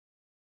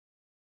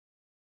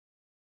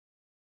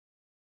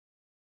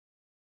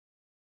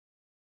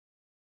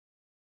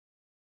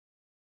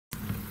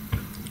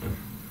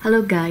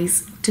Hello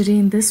guys, today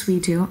in this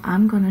video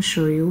I'm gonna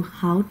show you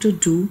how to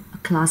do a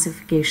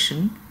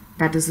classification,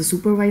 that is a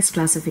supervised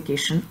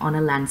classification on a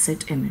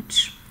Landsat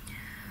image.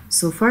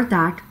 So for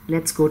that,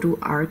 let's go to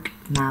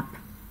ArcMap.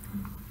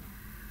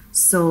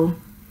 So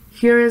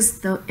here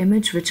is the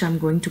image which I'm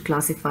going to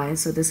classify.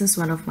 So this is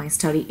one of my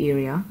study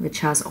area which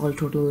has all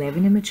total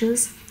 11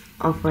 images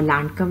of a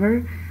land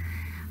cover,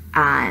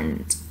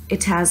 and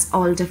it has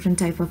all different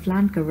type of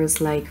land covers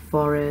like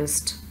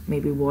forest,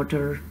 maybe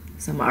water,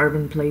 some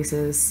urban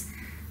places,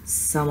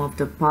 some of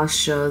the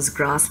pastures,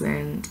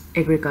 grassland,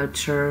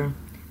 agriculture,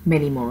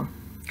 many more.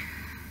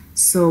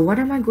 So what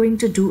am I going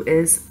to do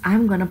is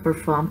I'm going to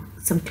perform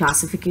some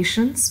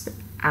classifications,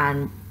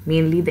 and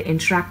mainly the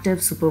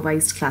interactive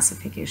supervised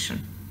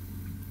classification.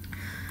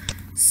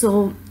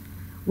 So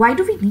why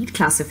do we need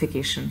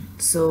classification?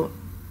 So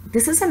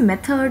this is a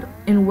method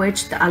in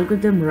which the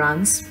algorithm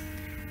runs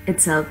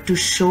itself to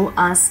show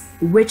us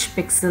which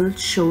pixel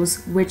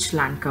shows which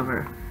land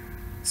cover.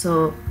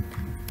 So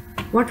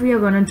what we are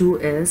going to do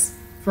is,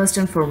 first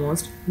and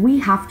foremost, we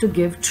have to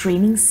give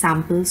training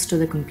samples to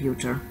the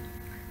computer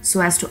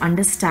so as to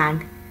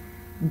understand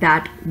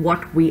that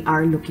what we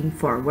are looking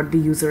for, what the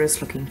user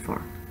is looking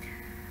for.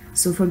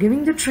 So for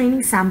giving the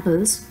training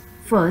samples,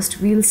 first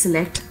we'll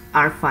select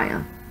our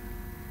file.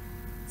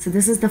 So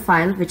this is the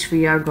file which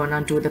we are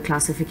gonna do the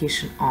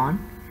classification on.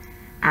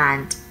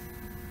 And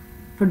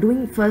for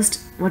doing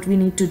first, what we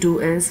need to do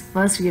is,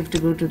 first we have to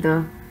go to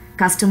the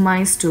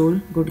customize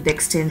tool, go to the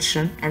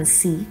extension and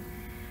see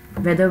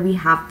whether we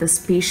have the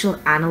spatial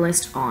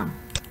analyst on.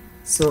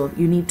 So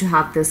you need to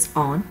have this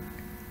on,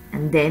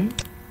 and then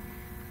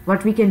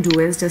what we can do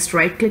is just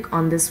right click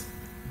on this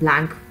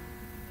blank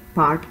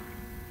part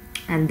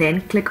and then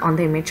click on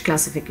the image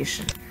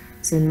classification.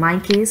 So in my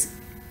case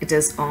it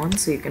is on,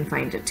 so you can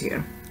find it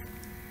here.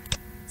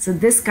 So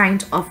this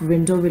kind of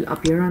window will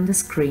appear on the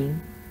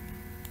screen,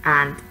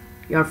 and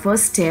your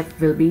first step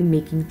will be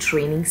making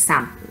training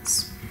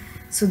samples.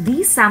 So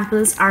these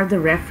samples are the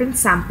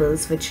reference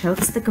samples which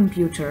helps the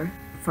computer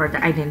for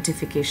the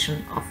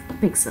identification of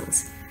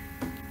pixels.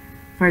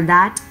 For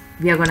that,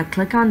 we are going to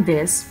click on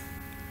this,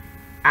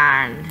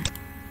 and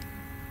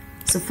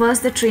so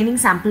first the training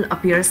sample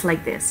appears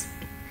like this.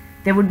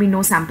 There would be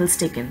no samples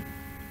taken.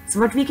 So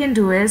what we can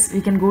do is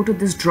we can go to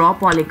this draw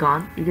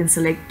polygon. You can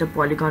select the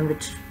polygon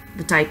which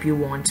the type you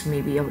want,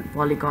 maybe a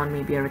polygon,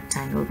 maybe a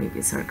rectangle, maybe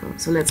a circle.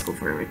 So let's go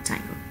for a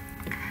rectangle.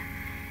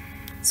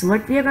 So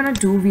what we are gonna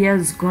do, we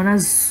are gonna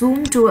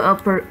zoom to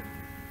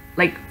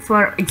like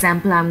for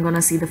example, I'm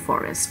gonna see the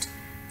forest.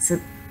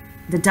 So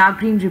the dark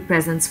green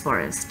represents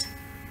forest.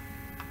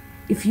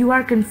 If you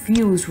are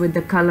confused with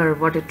the color,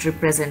 what it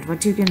represents,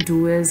 what you can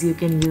do is you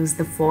can use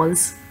the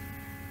false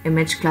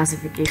image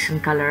classification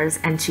colors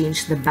and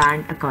change the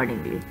band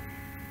accordingly.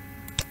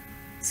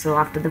 So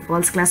after the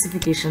false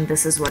classification,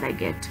 this is what I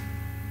get.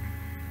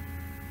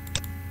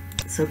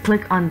 So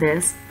click on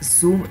this,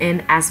 zoom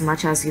in as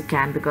much as you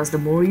can, because the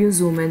more you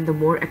zoom in, the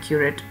more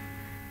accurate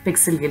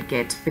pixel you'll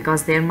get,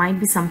 because there might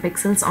be some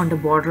pixels on the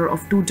border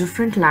of two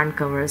different land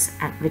covers,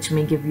 and which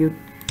may give you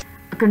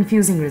a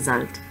confusing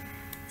result.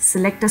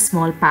 Select a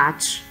small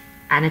patch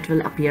and it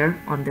will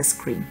appear on the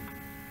screen.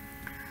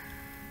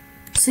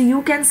 So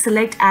you can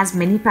select as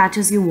many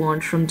patches you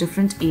want from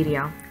different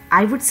area.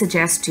 I would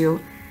suggest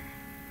you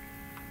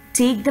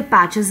take the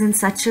patches in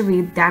such a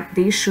way that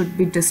they should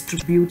be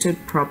distributed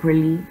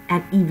properly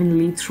and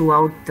evenly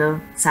throughout the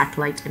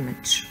satellite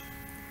image.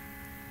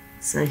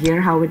 So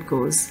here how it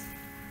goes.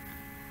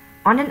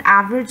 On an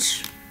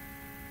average,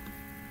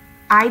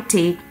 I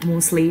take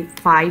mostly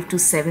 5 to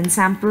 7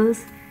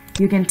 samples.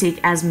 You can take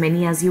as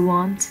many as you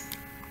want.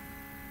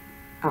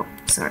 Oh,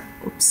 sorry.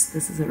 Oops,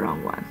 this is the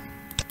wrong one.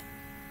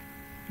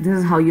 This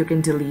is how you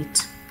can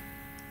delete.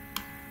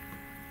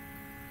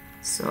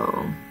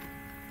 So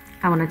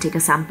I want to take a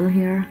sample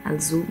here. I'll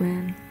zoom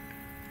in.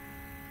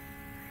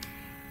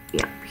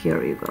 Yep,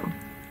 here you go.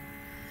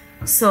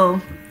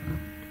 So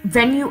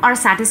when you are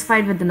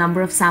satisfied with the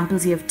number of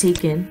samples you have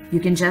taken, you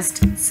can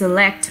just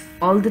select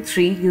all the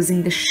 3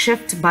 using the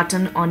shift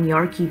button on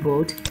your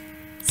keyboard.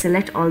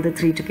 Select all the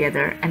 3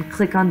 together and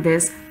click on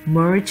this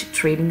merge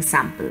training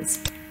samples.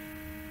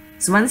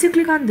 So once you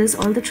click on this,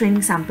 all the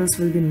training samples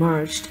will be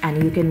merged,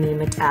 and you can name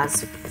it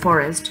as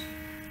forest.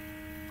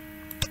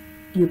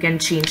 You can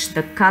change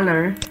the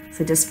color,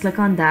 so just click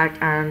on that,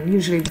 and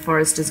usually the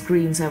forest is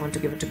green, so I want to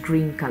give it a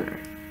green color.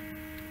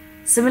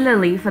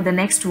 Similarly, for the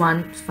next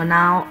one, for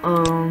now,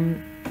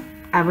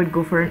 I would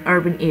go for an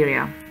urban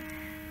area.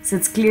 So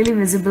it's clearly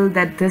visible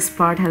that this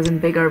part has a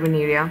big urban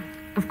area.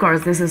 Of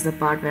course, this is the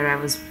part where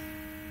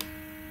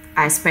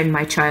I spent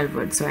my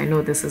childhood, so I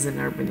know this is an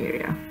urban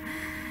area.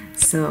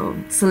 So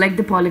select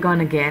the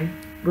polygon again,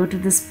 go to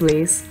this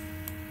place,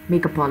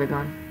 make a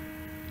polygon.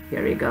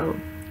 Here you go.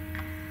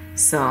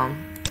 So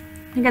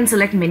you can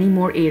select many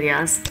more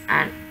areas,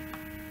 and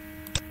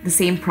the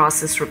same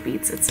process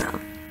repeats itself.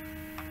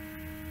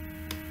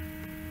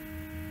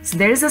 So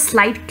there is a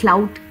slight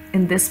cloud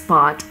in this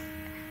part,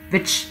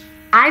 which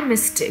I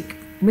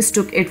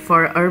mistook it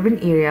for urban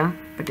area,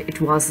 but it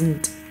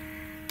wasn't.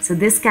 So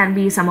this can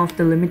be some of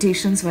the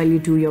limitations while you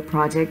do your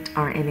project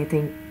or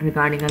anything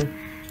regarding a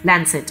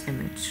Landsat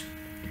image.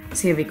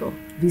 So here we go.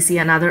 We see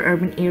another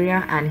urban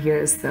area, and here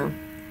is the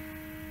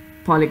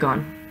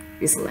polygon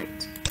we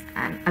select.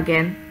 And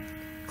again,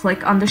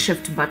 click on the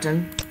shift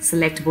button,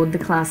 select both the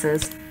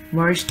classes,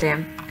 merge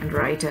them, and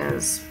write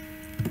as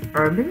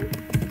urban.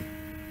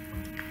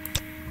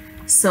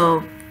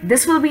 So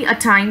this will be a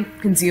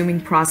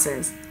time-consuming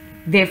process.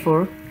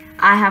 Therefore,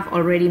 I have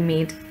already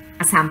made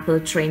a sample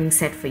training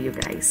set for you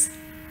guys.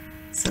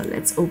 So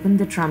let's open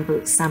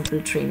the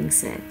sample training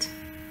set.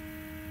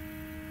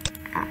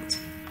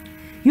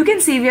 You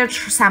can save your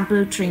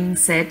sample training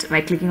set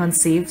by clicking on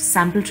Save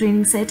Sample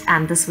Training Set,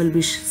 and this will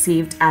be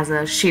saved as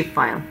a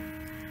shapefile.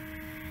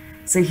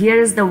 So here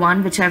is the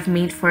one which I've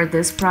made for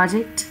this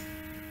project.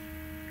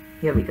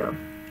 Here we go.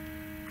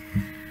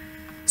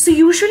 So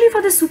usually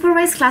for the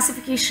supervised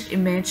classification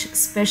image,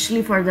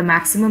 especially for the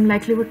maximum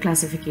likelihood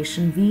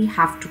classification, we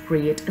have to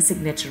create a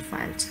signature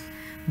file,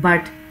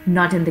 but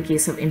not in the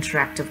case of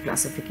interactive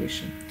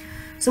classification.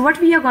 So what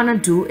we are gonna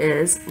do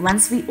is,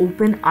 once we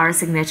open our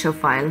signature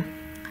file,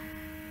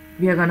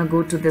 we are gonna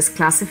go to this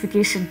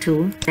classification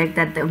tool, check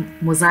that the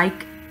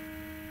mosaic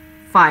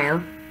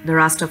file, the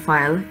raster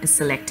file is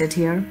selected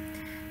here.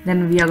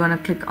 Then we are gonna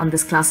click on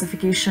this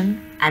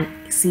classification and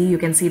you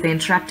can see the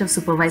interactive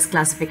supervised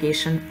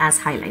classification as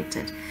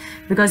highlighted.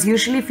 Because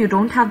usually if you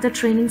don't have the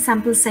training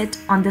sample set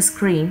on the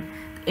screen,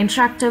 the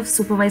interactive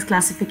supervised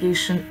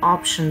classification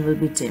option will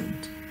be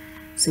dimmed.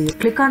 So you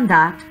click on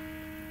that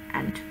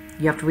and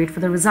you have to wait for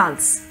the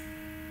results.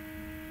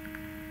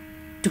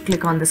 To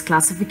click on this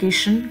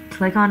classification,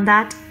 click on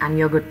that and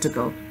you're good to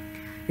go.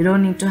 You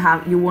don't need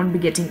to you won't be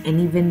getting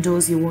any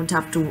windows, you won't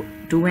have to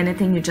do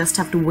anything, you just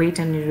have to wait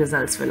and your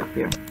results will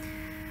appear.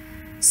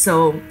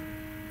 So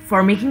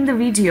for making the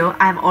video,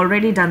 I've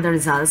already done the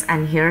results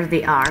and here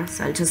they are.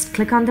 So I'll just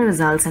click on the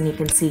results and you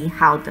can see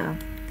how the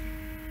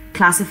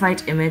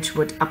classified image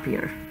would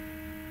appear.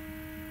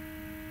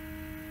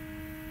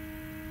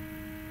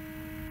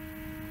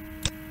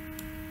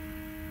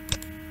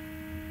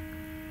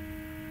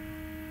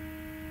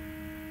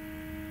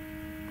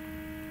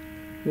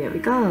 Here we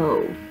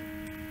go.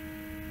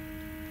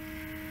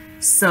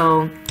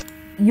 So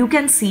you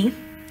can see,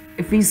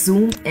 if we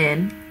zoom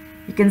in,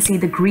 you can see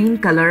the green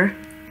color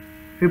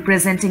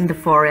representing the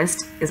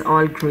forest is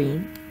all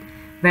green.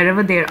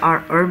 Wherever there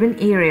are urban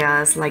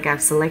areas, like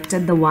I've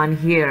selected the one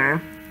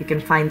here, you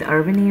can find the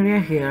urban area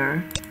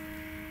here.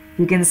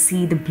 You can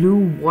see the blue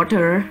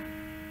water,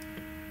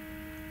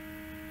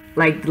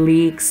 like the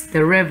lakes,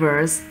 the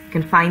rivers, you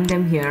can find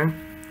them here.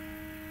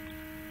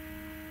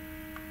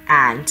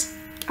 And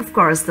of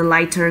course, the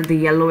lighter, the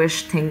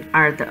yellowish thing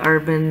are the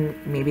urban,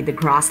 maybe the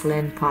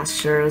grassland,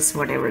 pastures,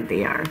 whatever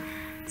they are.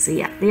 So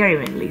yeah, they are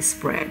evenly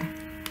spread.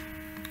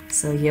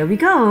 So here we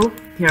go.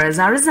 Here is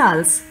our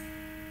results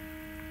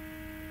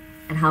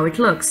and how it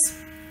looks.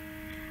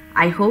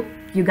 I hope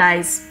you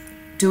guys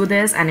do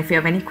this, and if you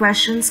have any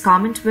questions,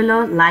 comment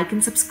below, like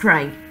and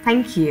subscribe.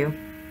 Thank you.